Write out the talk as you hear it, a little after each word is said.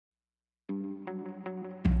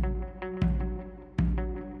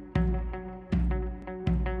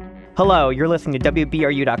Hello, you're listening to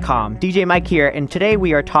WBRU.com. DJ Mike here, and today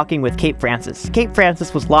we are talking with Cape Francis. Cape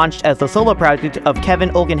Francis was launched as the solo project of Kevin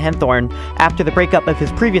Olken Henthorn after the breakup of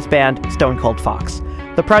his previous band, Stone Cold Fox.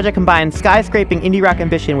 The project combines skyscraping indie rock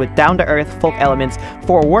ambition with down-to-earth folk elements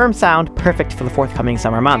for a warm sound perfect for the forthcoming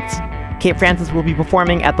summer months. Cape Francis will be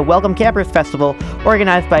performing at the Welcome Campers Festival,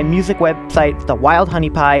 organized by music website The Wild Honey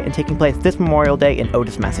Pie and taking place this Memorial Day in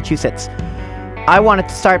Otis, Massachusetts. I wanted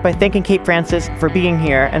to start by thanking Cape Francis for being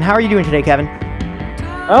here. And how are you doing today, Kevin?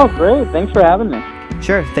 Oh, great. Thanks for having me.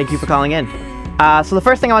 Sure. Thank you for calling in. So the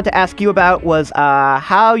first thing I wanted to ask you about was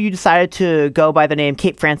how you decided to go by the name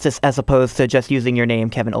Cape Francis as opposed to just using your name,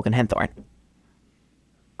 Kevin Olken Henthorn.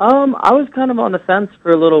 I was kind of on the fence for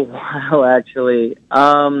a little while, actually.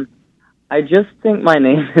 I just think my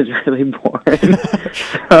name is really boring.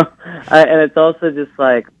 And it's also just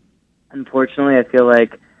like, unfortunately, I feel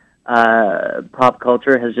like pop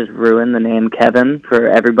culture has just ruined the name Kevin for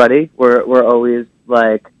everybody. We're always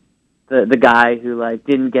like the guy who like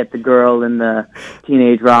didn't get the girl in the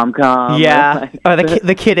teenage rom-com. Yeah, or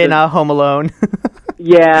the kid in Home Alone.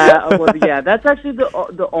 Yeah, well, yeah, that's actually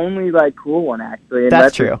the only like cool one actually. In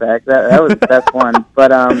that's true. That was the best one.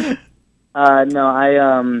 But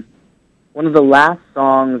no, one of the last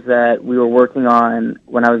songs that we were working on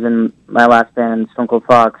when I was in my last band, Stone Cold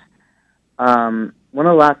Fox. One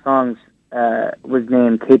of the last songs was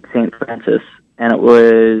named Cape St. Francis, and it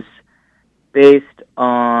was based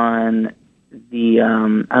on the,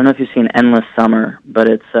 I don't know if you've seen Endless Summer, but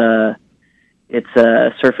it's a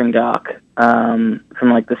surfing doc from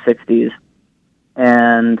like the 60s,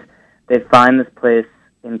 and they find this place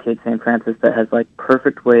in Cape St. Francis that has like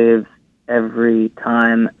perfect waves every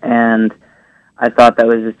time, and I thought that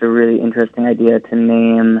was just a really interesting idea to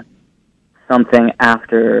name something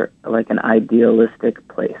after like an idealistic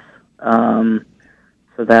place.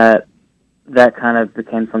 So that kind of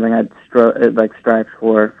became something I'd strived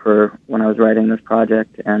for when I was writing this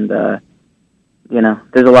project. And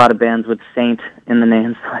there's a lot of bands with Saint in the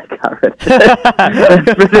name, so I got rid of it.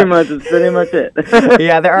 That's pretty much it.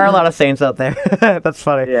 Yeah, there are a lot of Saints out there. That's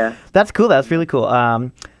funny. Yeah, that's cool. That's really cool.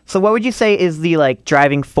 So what would you say is the like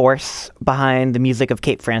driving force behind the music of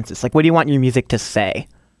Cape Francis? Like, what do you want your music to say?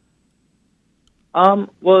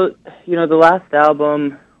 Well, the last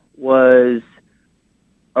album was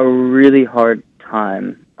a really hard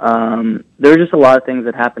time. There were just a lot of things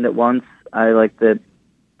that happened at once. I like the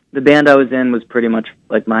band I was in was pretty much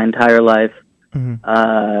like my entire life.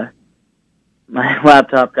 Mm-hmm. My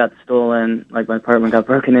laptop got stolen, like my apartment got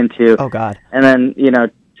broken into. Oh God. And then,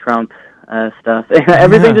 Trump, stuff.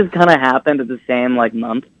 Everything just kind of happened at the same like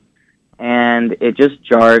month. And it just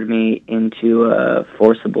jarred me into a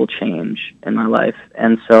forcible change in my life.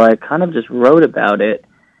 And so I kind of just wrote about it,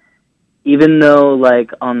 even though,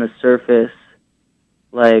 like, on the surface,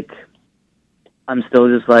 like, I'm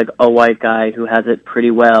still just, like, a white guy who has it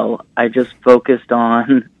pretty well. I just focused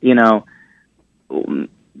on, the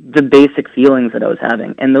basic feelings that I was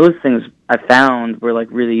having. And those things I found were, like,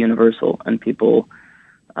 really universal, and people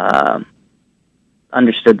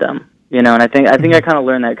understood them. And I think I kind of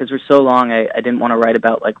learned that because for so long I didn't want to write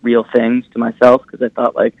about like real things to myself because I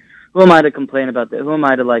thought like, who am I to complain about this? Who am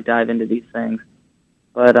I to like dive into these things?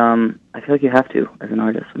 But I feel like you have to as an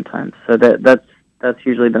artist sometimes. So that's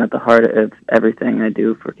usually been at the heart of everything I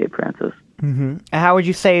do for Cape Francis. Mm-hmm. How would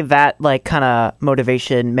you say that like kind of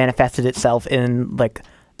motivation manifested itself in like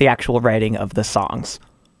the actual writing of the songs?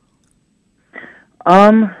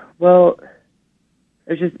 Well.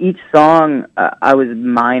 It's just each song, I was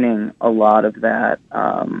mining a lot of that,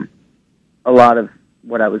 a lot of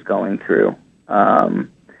what I was going through. And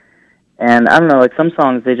I don't know, like some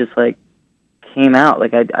songs, they just like came out.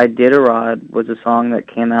 Like I Did a Rod was a song that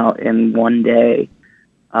came out in one day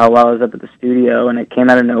while I was up at the studio, and it came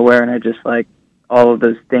out of nowhere, and I just like all of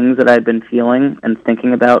those things that I'd been feeling and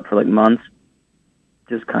thinking about for like months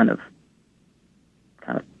just kind of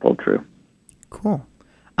pulled through. Cool.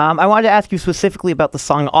 I wanted to ask you specifically about the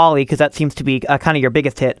song Olly, because that seems to be kind of your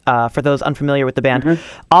biggest hit. For those unfamiliar with the band,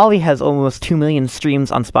 mm-hmm. Olly has almost 2 million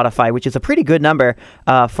streams on Spotify, which is a pretty good number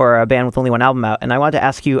for a band with only one album out. And I wanted to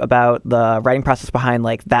ask you about the writing process behind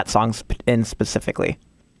like that song specifically.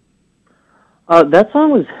 That song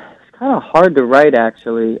was kind of hard to write,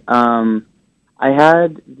 actually. I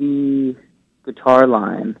had the guitar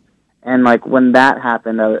line, and like when that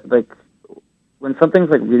happened, when something's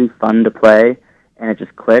like really fun to play, and it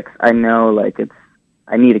just clicks, I know, like,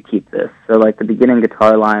 I need to keep this. So, like, the beginning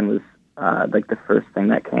guitar line was, like, the first thing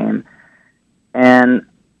that came. And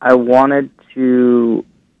I wanted to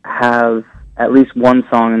have at least one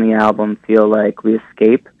song in the album feel like we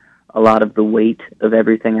escape a lot of the weight of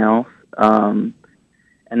everything else. And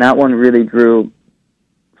and that one really drew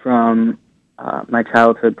from my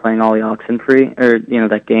childhood playing Olly Oxenfree, or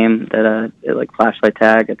that game that it like flashlight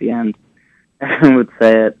tag at the end. Everyone would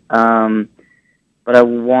say it, but I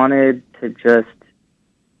wanted to just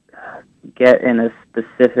get in a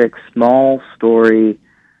specific small story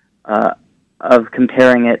of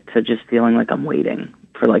comparing it to just feeling like I'm waiting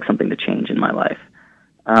for like something to change in my life.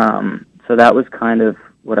 So that was kind of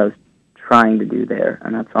what I was trying to do there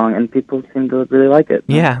in that song, and people seem to really like it.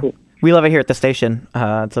 Yeah, cool. We love it here at the station.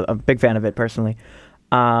 I'm a big fan of it personally.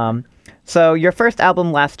 So your first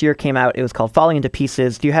album last year came out. It was called Falling Into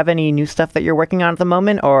Pieces. Do you have any new stuff that you're working on at the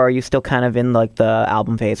moment, or are you still kind of in like the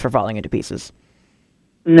album phase for Falling Into Pieces?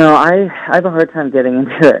 No, I have a hard time getting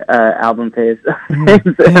into album phase.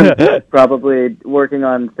 Probably working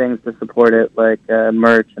on things to support it, like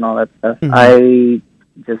merch and all that stuff. Mm-hmm. I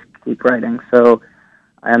just keep writing. So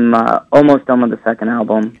I'm almost done with the second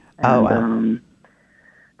album. And, wow.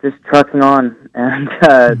 Just trucking on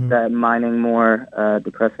and mining more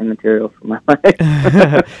depressing material for my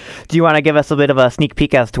life. Do you want to give us a bit of a sneak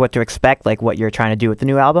peek as to what to expect, like what you're trying to do with the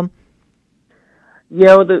new album?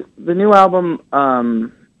 Yeah, well, the new album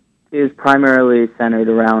is primarily centered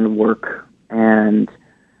around work and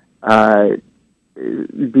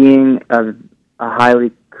being a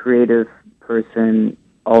highly creative person,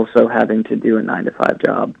 also having to do a 9-to-5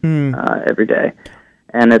 job every day,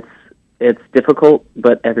 and it's difficult,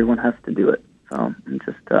 but everyone has to do it. So I'm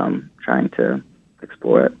just trying to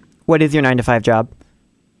explore it. What is your 9-to-5 job?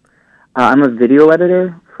 I'm a video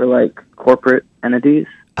editor for like corporate entities.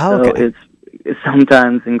 Oh, okay. So it's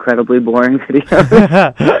sometimes incredibly boring video.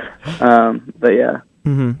 But yeah.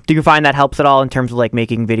 Mm-hmm. Do you find that helps at all in terms of like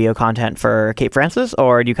making video content for Cape Francis,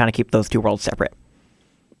 or do you kind of keep those two worlds separate?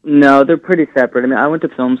 No, they're pretty separate. I mean, I went to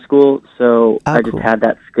film school, so I just cool. had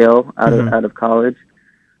that skill out of college,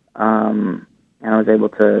 and I was able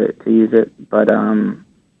to use it. But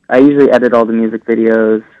I usually edit all the music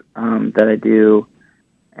videos that I do,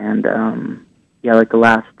 and like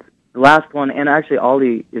the last one, and actually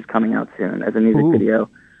Olly is coming out soon as a music video,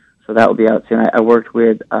 so that will be out soon. I worked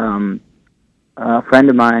with a friend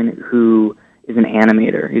of mine who is an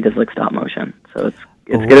animator. He does like stop motion, so it's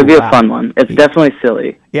going to be a fun one. It's definitely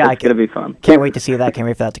silly. Yeah, it's going to be fun. Can't wait to see that. Can't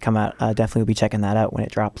wait for that to come out. Definitely will be checking that out when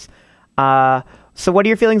it drops. So what are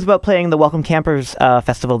your feelings about playing the Welcome Campers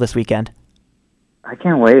Festival this weekend? I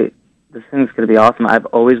can't wait. This thing's going to be awesome. I've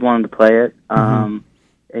always wanted to play it.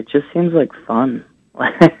 It just seems like fun.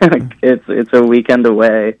 It's a weekend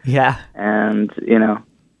away. Yeah. And,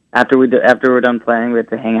 after we're done playing, we have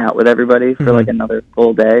to hang out with everybody for like another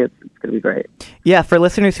full day. It's going to be great. Yeah, for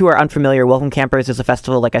listeners who are unfamiliar, Welcome Campers is a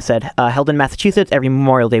festival, like I said, held in Massachusetts every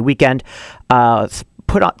Memorial Day weekend.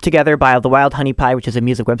 Put together by the Wild Honey Pie, which is a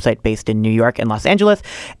music website based in New York and Los Angeles.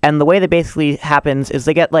 And the way that basically happens is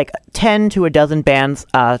they get like 10 to a dozen bands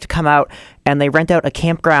to come out, and they rent out a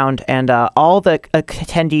campground, and all the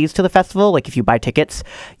attendees to the festival, like if you buy tickets,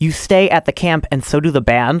 you stay at the camp, and so do the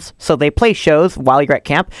bands. So they play shows while you're at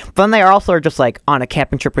camp, but then they also are just like on a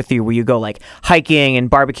camping trip with you, where you go like hiking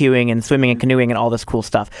and barbecuing and swimming and canoeing and all this cool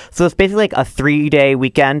stuff. So it's basically like a 3-day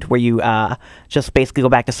weekend where you just basically go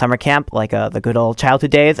back to summer camp, like the good old childhood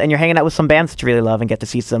days, and you're hanging out with some bands that you really love and get to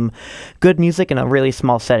see some good music in a really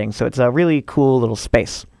small setting. So it's a really cool little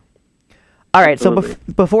space. All right, so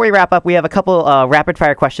before we wrap up, we have a couple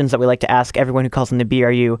rapid-fire questions that we like to ask everyone who calls into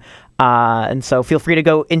BRU, and so feel free to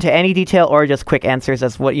go into any detail or just quick answers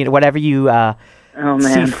as whatever you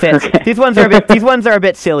see fit. Okay. These ones are a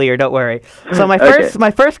bit sillier. Don't worry. So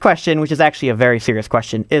my first question, which is actually a very serious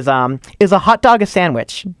question, is a hot dog a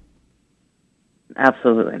sandwich?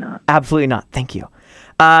 Absolutely not. Absolutely not. Thank you.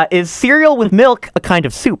 Is cereal with milk a kind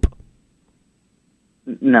of soup?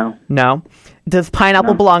 No. No. Does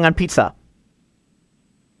pineapple belong on pizza?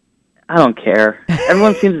 I don't care.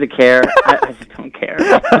 Everyone seems to care. I just don't care.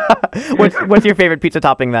 What's your favorite pizza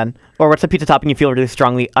topping then? Or what's the pizza topping you feel really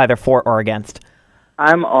strongly either for or against?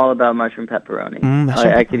 I'm all about mushroom pepperoni.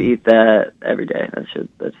 I could eat that every day. That's just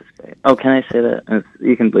great. Oh, can I say that?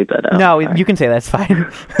 You can bleep that out. No, you can say that. It's fine.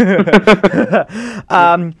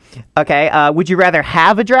 Okay. Would you rather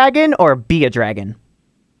have a dragon or be a dragon?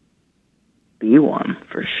 Be one,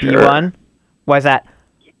 for sure. Be one? Why is that?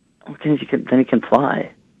 Well, then you can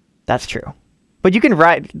fly. That's true. But you can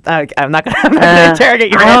ride. I'm not going to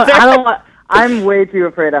interrogate your answer. I'm way too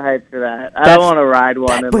afraid of heights for that. I don't want to ride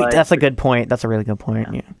one. That's a good point. That's a really good point.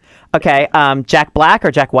 Yeah. Okay. Jack Black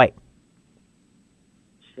or Jack White?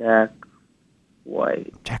 Jack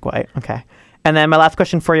White. Jack White. Okay. And then my last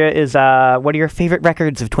question for you is, what are your favorite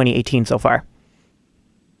records of 2018 so far?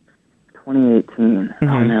 2018. Mm-hmm.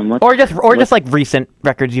 Oh man, just like recent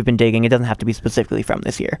records you've been digging. It doesn't have to be specifically from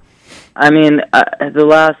this year. I mean, the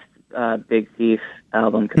last Big Thief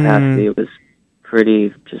album, Capacity, was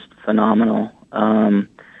pretty just phenomenal.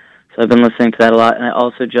 So I've been listening to that a lot, and I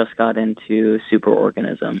also just got into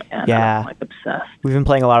Superorganism, and I'm like obsessed. We've been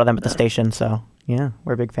playing a lot of them at the station, so yeah,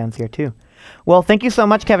 we're big fans here too. Well, thank you so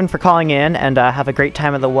much, Kevin, for calling in, and have a great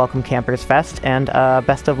time at the Welcome Campers Fest, and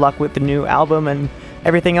best of luck with the new album and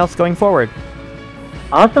everything else going forward.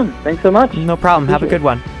 Awesome. Thanks so much. No problem. Have a good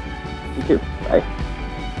one. You too. Bye.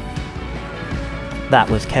 That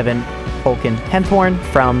was Kevin Olken Henthorn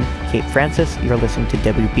from Cape Francis. You're listening to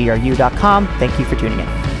WBRU.com. Thank you for tuning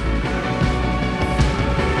in.